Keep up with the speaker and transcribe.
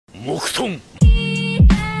Guys,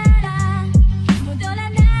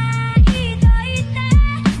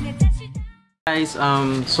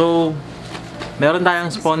 so meron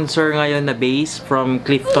tayong sponsor ngayon na bass from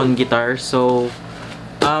Clifton Guitars. So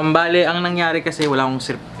bale, ang nangyari kasi wala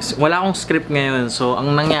akong script ngayon. So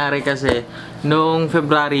ang nangyari kasi noong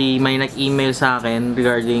February may nag-email sa akin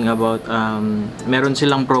regarding about meron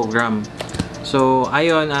silang program. So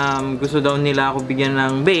ayun, gusto daw nila ako bigyan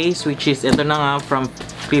ng bass, which is ito na nga, from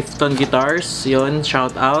Clifton Guitars. Yun,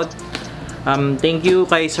 shout out. Thank you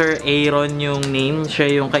kay Sir Aaron yung name.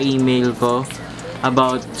 Siya yung ka-email ko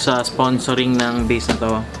about sa sponsoring ng bass na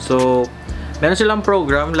to. So meron silang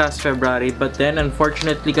program last February, but then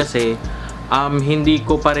unfortunately kasi hindi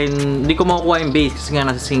ko makukuha yung bass kasi nga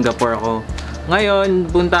nasa Singapore ako.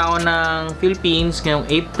 Ngayon, punta ako ng Philippines ngayong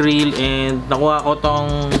April and nakuha ko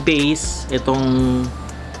tong bass itong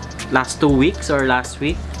last 2 weeks or last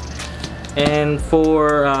week. And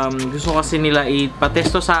for gusto kasi nila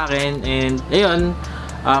ipatesto sa akin, and ayun,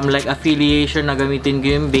 like affiliation na gamitin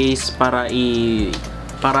ko yung bass para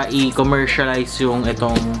i-commercialize yung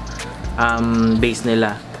itong bass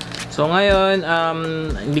nila. So ngayon,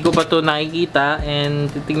 hindi ko pa to nakikita and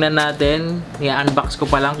titignan natin. I-unbox ko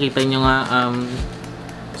pa lang, kita nyo nga,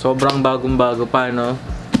 sobrang bagong-bago pa, no?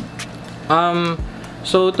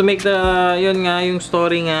 So to make yun nga, yung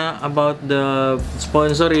story nga about the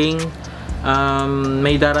sponsoring,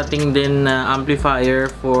 may darating din na amplifier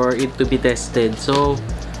for it to be tested. So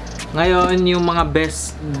ngayon, yung mga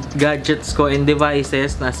best gadgets ko and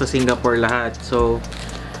devices nasa Singapore lahat. So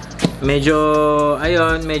medyo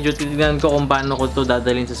titignan ko kung paano ko to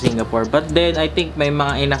dadalhin sa Singapore. But then I think may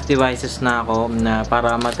mga enough devices na ako na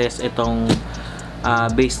para matest itong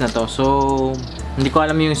bass na to. So hindi ko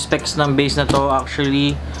alam yung specs ng bass na to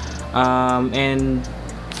actually, and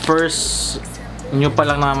first nyo pa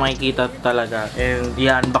lang na makikita talaga, and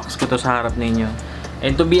i-unbox ko to sa harap ninyo.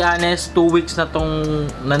 And to be honest, 2 weeks na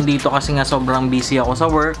tong nandito kasi nga sobrang busy ako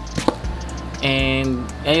sa work. And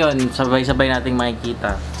ayun, sabay-sabay nating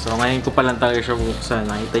makikita. So ngayon ko pa lang talaga siya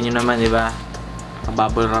buksan. Nakita nyo naman, di ba?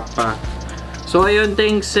 Bubble wrap pa. So ayun,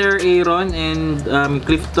 thanks Sir Aaron and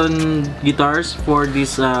Clifton Guitars for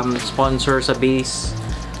this sponsor sa bass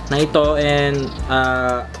na ito. And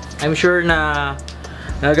I'm sure na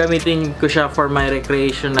gagamitin ko siya for my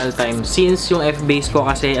recreational time, since yung Fbass ko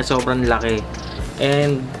kasi sobrang laki.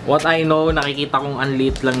 And what I know, nakikita kong ang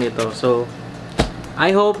liit lang nito. So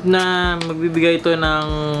I hope na magbibigay ito ng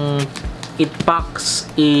it packs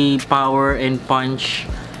a power and punch,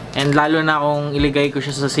 and lalo na kung iligay ko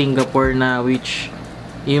siya sa Singapore na which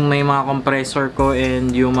yung may mga compressor ko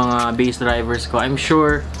and yung mga bass drivers ko, I'm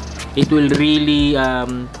sure it will really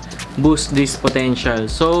boost this potential.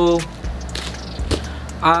 So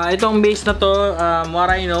itong bass na to,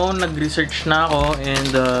 what I know, nag-research na ako,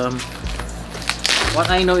 and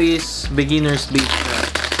what I know is beginner's bass siya.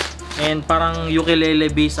 And parang ukulele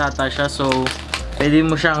bass ata siya, so pwede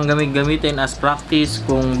mo siyang gamitin as practice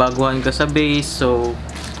kung baguhan ka sa bass. So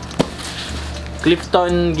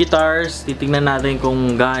Clifton Guitars, titignan natin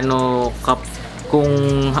kung kung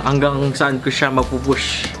hanggang saan ko siya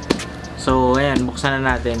mapupush. So ayan, buksan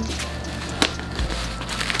na natin.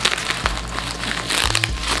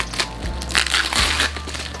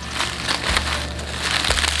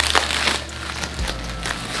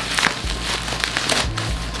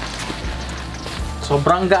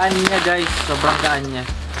 Sobrang gaan niya, guys. Sobrang gaan niya.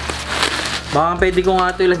 Baka pwede ko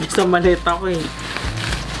nga ito ilagay sa maleta ko eh.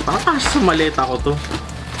 Baka sa maleta ko to.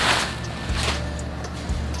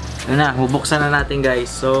 Yun na, bubuksan na natin, guys.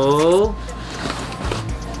 So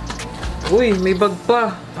uy, may bag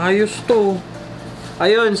pa. Ayos to.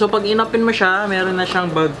 Ayun, so pag inapin mo siya, meron na siyang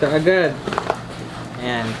bag kaagad.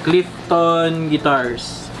 Ayan, Clifton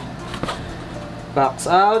Guitars. Box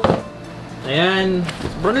out. Ayan.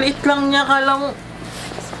 Sobrang liit lang niya, kala mo.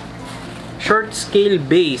 Short scale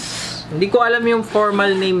bass. Hindi ko alam yung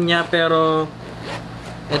formal name niya, pero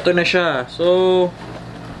ito na siya. So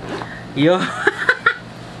yun.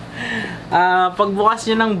 Pagbukas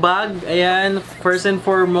nyo ng bag, ayan, first and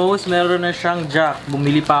foremost, meron na siyang jack.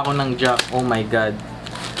 Bumili pa ako ng jack. Oh my god.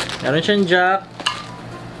 Meron siyang jack.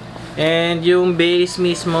 And yung bass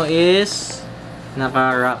mismo is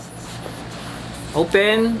naka-wrap.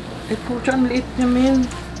 Open. Eh po, ang liit niya, men.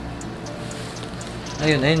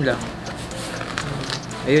 Ayun lang.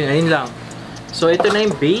 Ayun lang. So ito na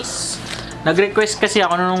yung bass. Nag-request kasi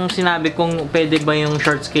ako nung sinabi kong pwede ba yung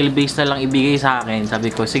short scale bass na lang ibigay sa akin.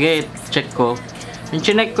 Sabi ko, sige, check ko. Yung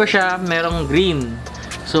chinek ko siya, merong green.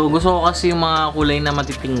 So gusto ko kasi yung mga kulay na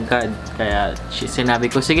matitingkad. Kaya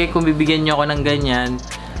sinabi ko, sige, kung bibigyan nyo ako ng ganyan,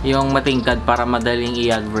 yung matingkad para madaling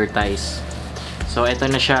i-advertise. So, ito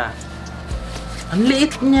na siya. Ang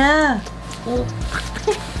liit niya! Oh.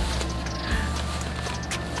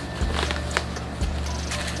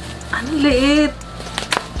 Ang liit!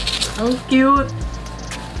 Ang cute!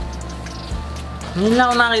 Ngayon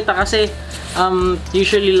lang ako nakita kasi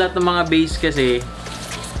usually lahat ng mga bass kasi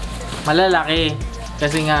malalaki.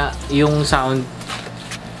 Kasi nga yung sound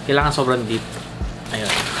kailangan sobrang deep.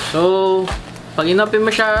 Ayun. So, pag inopin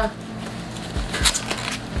mo siya,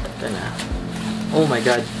 ito na. Oh my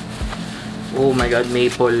god. Oh my god,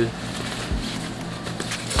 maple.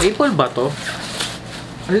 Maple ba to?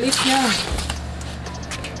 Ang liit niya.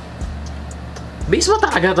 Bass mo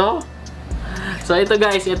talaga to? So, ito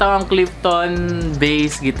guys, ito ang Clifton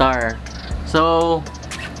bass guitar. So,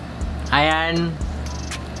 ayan.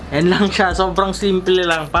 Yan lang siya. Sobrang simple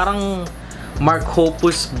lang. Parang Mark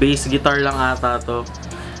Hoppus bass guitar lang ata to.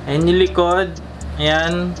 And yung likod,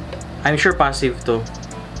 ayan. I'm sure passive to.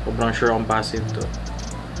 Sobrang sure akong passive to.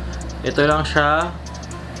 Ito lang siya.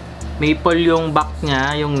 Maple yung back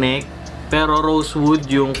niya, yung neck. Pero rosewood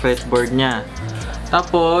yung fretboard niya.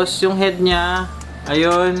 Tapos, yung head niya,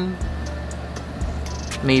 ayun,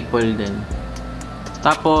 maple din.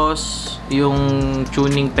 Tapos, yung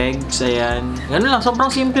tuning pegs, ayan. Ganun lang, sobrang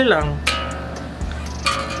simple lang.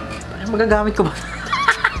 Magagamit ko ba?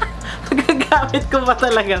 Magagamit ko ba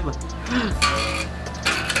talaga ba?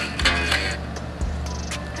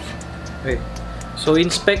 Okay. So,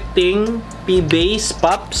 inspecting P-bass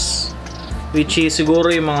pops, which is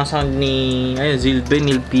siguro yung mga sound ni, ayun,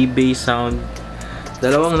 Zilbenil P-bass sound.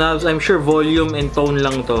 Dalawang knobs, I'm sure volume and tone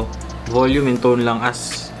lang to. Volume and tone lang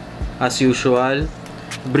as usual.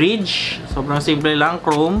 Bridge, sobrang simple lang,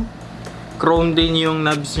 chrome. Chrome din yung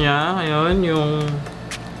knobs niya, ayun, yung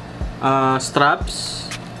straps.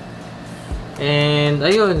 And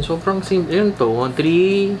ayun, sobrang simple, ayun to,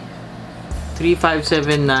 3, 5,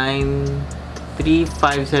 7, 9, 3,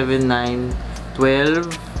 5, 7, 9, 12,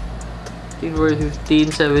 15,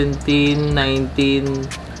 17, 19,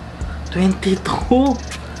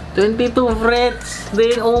 22 frets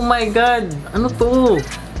din. Oh my god, ano to?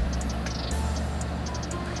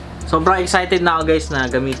 Sobrang excited na ako guys na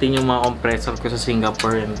gamitin yung mga compressor ko sa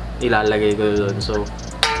Singapore and ilalagay ko doon. So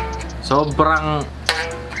sobrang,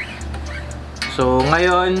 so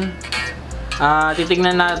ngayon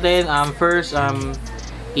titignan natin first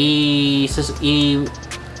i-check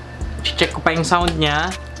ko pa yung sound niya.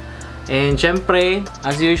 And syempre,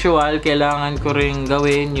 as usual, kailangan ko rin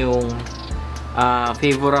gawin yung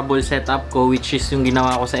favorable setup ko, which is yung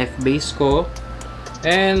ginawa ko sa Fbass ko.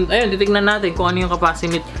 And ayun, titignan natin kung ano yung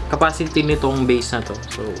capacity nitong bass na to.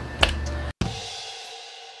 So,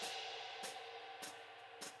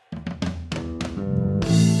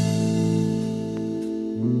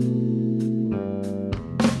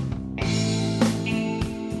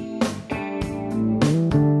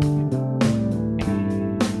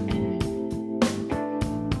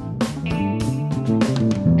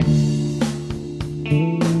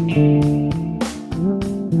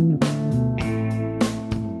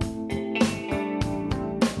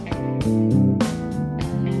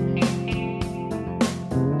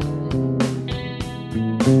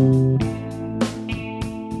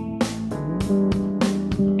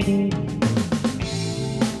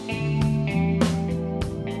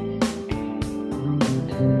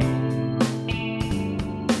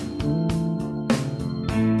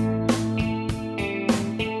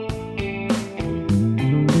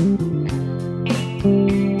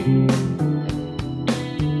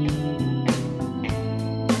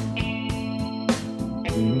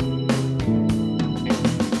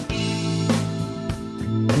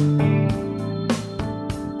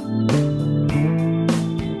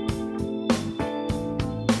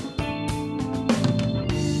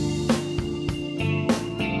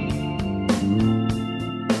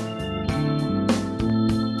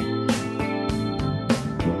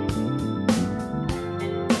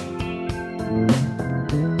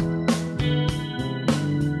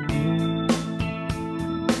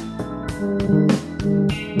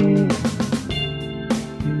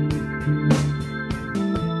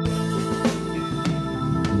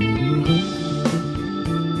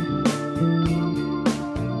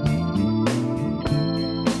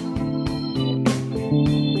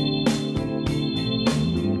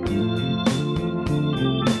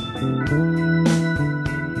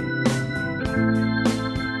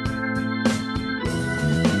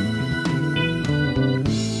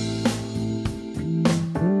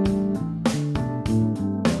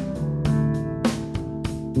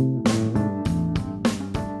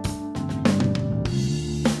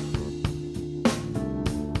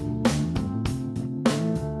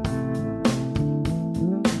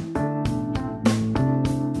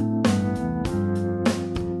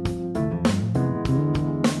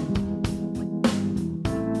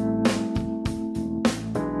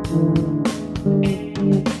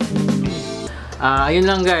 Ayun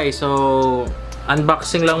lang guys. So,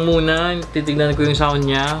 unboxing lang muna. Titignan ko yung sound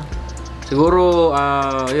niya. Siguro,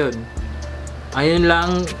 yun. Ayun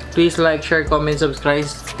lang. Please like, share, comment, subscribe.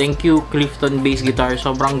 Thank you, Clifton bass guitar.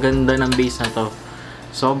 Sobrang ganda ng bass na to.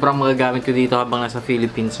 Sobrang magagamit ko dito habang nasa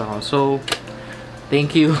Philippines ako. So,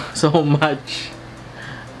 thank you so much.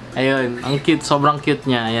 Ayun. Ang cute. Sobrang cute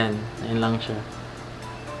niya. Ayan. Ayun lang siya.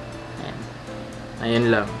 Ayan. Ayun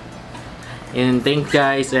lang. And thank you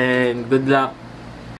guys and good luck.